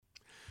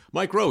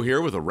Mike Rowe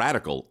here with a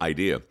radical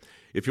idea.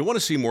 If you want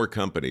to see more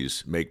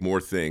companies make more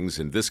things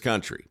in this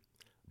country,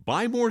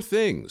 buy more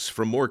things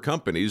from more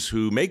companies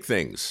who make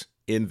things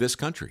in this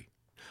country.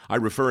 I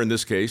refer in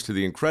this case to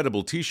the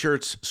incredible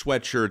t-shirts,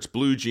 sweatshirts,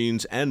 blue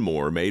jeans, and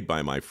more made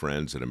by my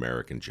friends at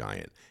American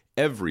Giant.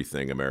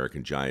 Everything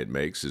American Giant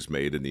makes is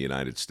made in the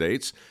United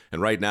States.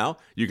 And right now,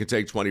 you can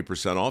take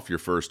 20% off your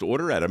first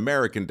order at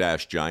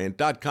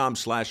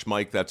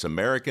american-giant.com/Mike. That's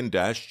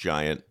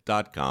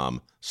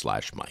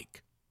american-giant.com/Mike.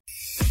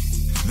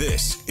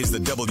 This is the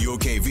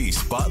WOKV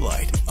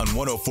Spotlight on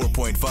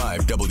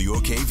 104.5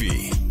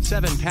 WOKV.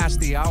 7 past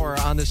the hour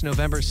on this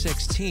November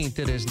 16th.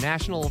 It is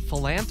National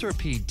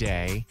Philanthropy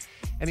Day.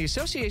 And the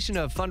Association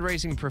of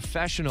Fundraising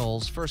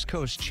Professionals First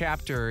Coast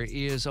Chapter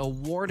is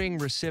awarding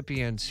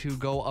recipients who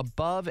go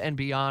above and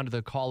beyond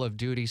the call of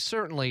duty.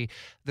 Certainly,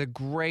 the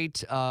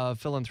great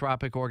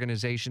philanthropic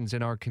organizations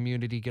in our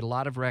community get a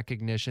lot of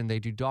recognition. They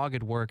do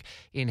dogged work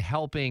in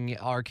helping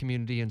our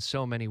community in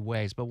so many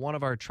ways. But one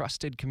of our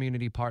trusted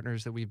community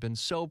partners that we've been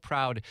so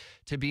proud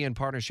to be in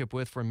partnership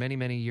with for many,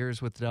 many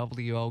years with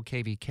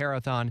WOKV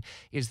Carathon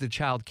is the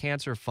Child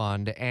Cancer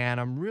Fund. And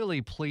I'm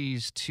really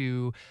pleased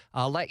to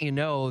let you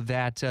know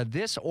that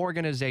this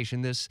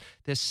organization, this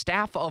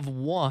staff of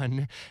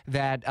one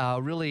that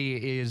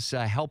really is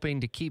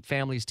helping to keep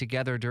families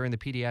together during the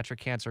pediatric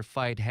cancer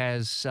fight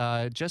has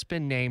just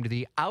been named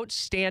the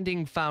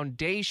Outstanding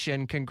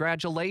Foundation.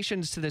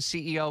 Congratulations to the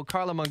CEO,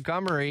 Carla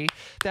Montgomery.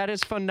 That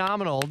is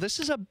phenomenal. This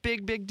is a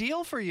big, big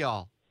deal for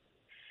y'all.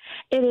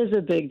 It is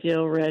a big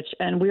deal, Rich,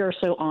 and we are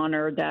so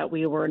honored that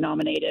we were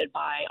nominated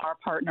by our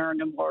partner,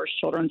 Nemours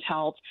Children's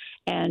Health,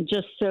 and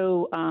just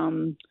so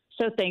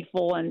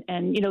thankful.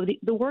 And you know,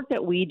 the work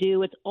that we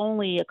do, it's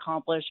only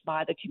accomplished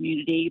by the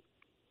community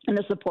and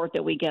the support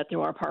that we get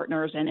through our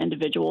partners and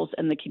individuals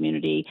in the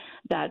community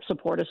that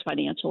support us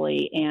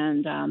financially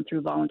and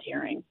through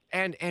volunteering.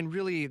 And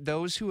really,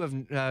 those who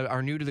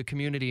are new to the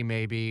community,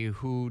 maybe,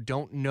 who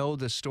don't know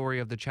the story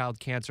of the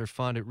Child Cancer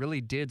Fund, it really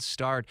did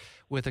start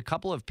with a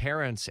couple of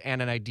parents and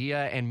an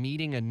idea and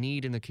meeting a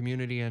need in the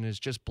community, and has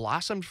just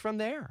blossomed from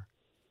there.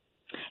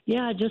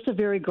 Yeah, just a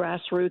very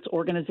grassroots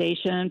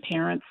organization.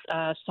 Parents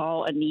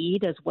saw a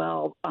need as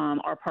well,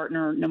 our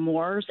partner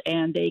Nemours,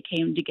 and they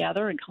came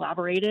together and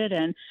collaborated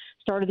and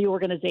started the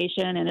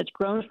organization, and it's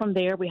grown from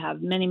there. We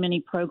have many,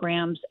 many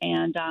programs,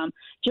 and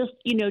just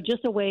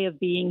a way of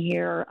being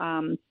here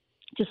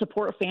to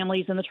support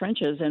families in the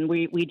trenches. And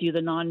we do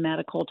the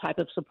non-medical type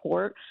of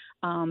support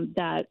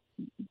that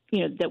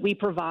we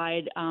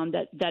provide,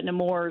 that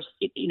Nemours,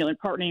 in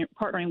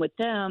partnering with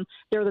them,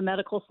 they're the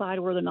medical side,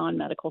 we're the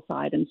non-medical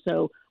side. And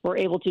so we're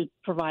able to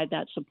provide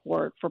that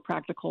support for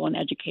practical and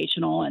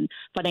educational and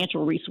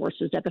financial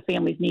resources that the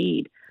families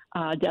need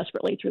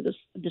desperately through this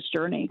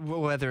journey.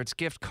 Whether it's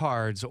gift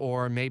cards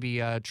or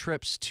maybe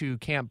trips to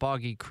Camp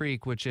Boggy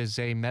Creek, which is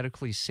a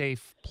medically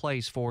safe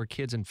place for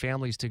kids and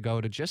families to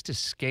go to just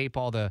escape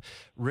all the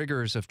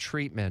rigors of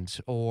treatment,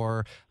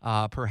 or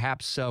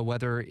perhaps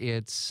whether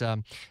it's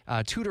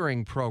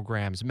tutoring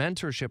programs,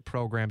 mentorship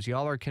programs.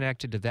 Y'all are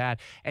connected to that.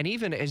 And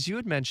even, as you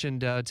had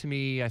mentioned to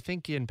me, I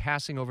think in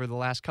passing over the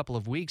last couple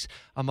of weeks,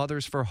 a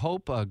Mothers for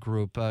Hope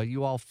group,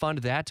 you all fund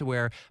that to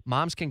where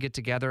moms can get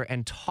together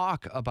and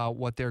talk about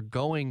what they're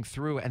going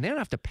through, and they don't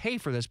have to pay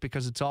for this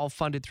because it's all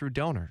funded through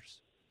donors.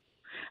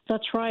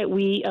 That's right.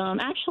 We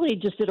actually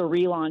just did a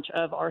relaunch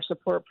of our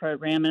support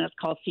program, and it's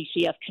called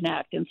CCF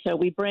Connect. And so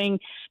we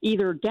bring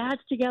either dads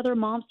together,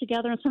 moms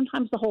together, and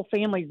sometimes the whole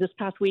family. This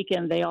past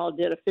weekend, they all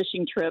did a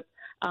fishing trip,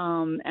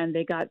 and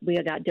we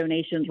got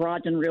donations,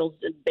 rods and reels,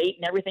 and bait,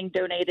 and everything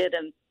donated,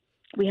 and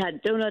we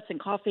had donuts and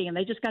coffee, and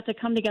they just got to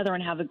come together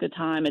and have a good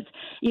time. It's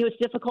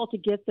difficult to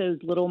get those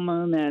little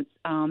moments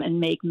and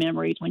make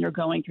memories when you're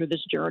going through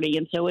this journey.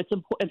 And so it's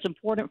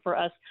important for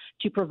us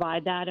to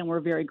provide that, and we're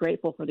very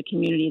grateful for the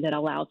community that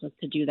allows us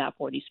to do that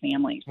for these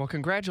families. Well,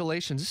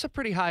 congratulations. This is a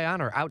pretty high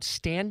honor.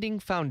 Outstanding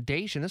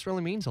Foundation. This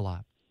really means a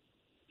lot.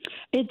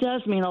 It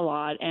does mean a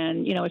lot,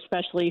 and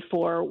especially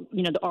for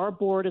our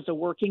board is a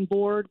working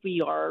board.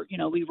 We are,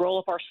 we roll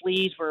up our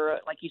sleeves. We're,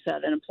 like you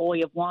said, an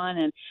employee of one,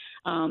 and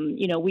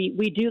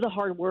we do the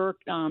hard work,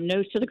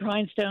 nose to the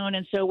grindstone.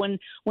 And so when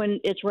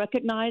it's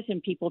recognized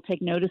and people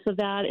take notice of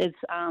that, it's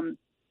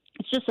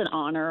just an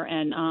honor,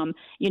 and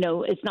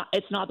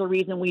it's not the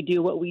reason we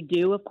do what we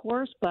do, of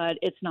course, but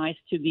it's nice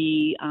to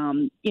be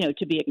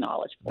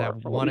acknowledged for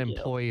that. For one what we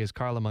employee do. is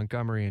Carla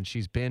Montgomery, and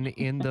she's been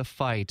in the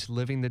fight,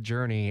 living the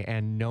journey,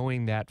 and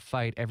knowing that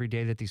fight every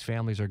day that these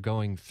families are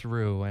going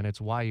through. And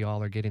it's why you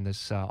all are getting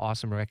this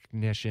awesome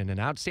recognition, an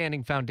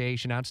outstanding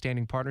foundation,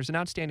 outstanding partners, and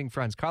outstanding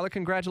friends. Carla,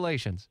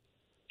 congratulations.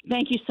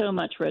 Thank you so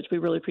much, Rich. We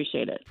really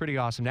appreciate it. Pretty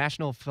awesome.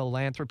 National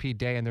Philanthropy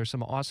Day, and there's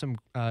some awesome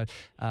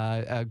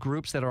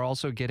groups that are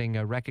also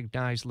getting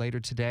recognized later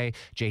today.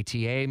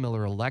 JTA,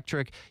 Miller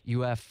Electric,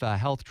 UF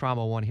Health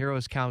Trauma One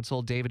Heroes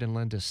Council, David and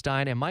Linda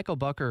Stein, and Michael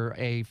Bucker,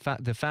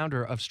 the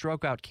founder of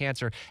Stroke Out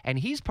Cancer, and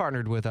he's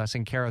partnered with us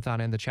in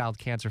Carathon and the Child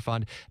Cancer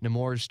Fund,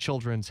 Nemours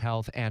Children's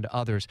Health, and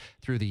others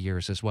through the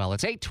years as well.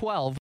 It's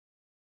 8:12.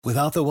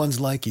 Without the ones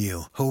like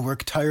you, who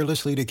work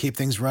tirelessly to keep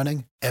things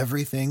running,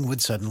 everything would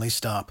suddenly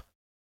stop.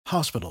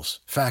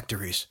 Hospitals,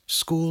 factories,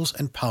 schools,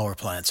 and power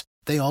plants,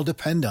 they all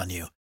depend on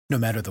you. No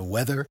matter the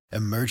weather,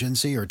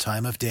 emergency, or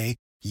time of day,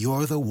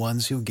 you're the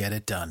ones who get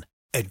it done.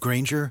 At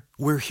Grainger,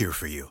 we're here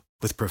for you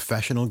with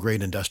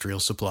professional-grade industrial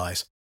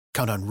supplies.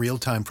 Count on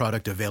real-time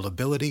product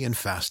availability and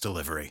fast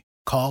delivery.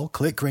 Call,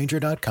 click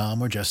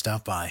Grainger.com, or just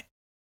stop by.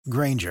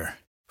 Grainger,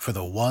 for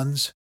the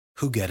ones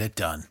who get it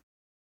done.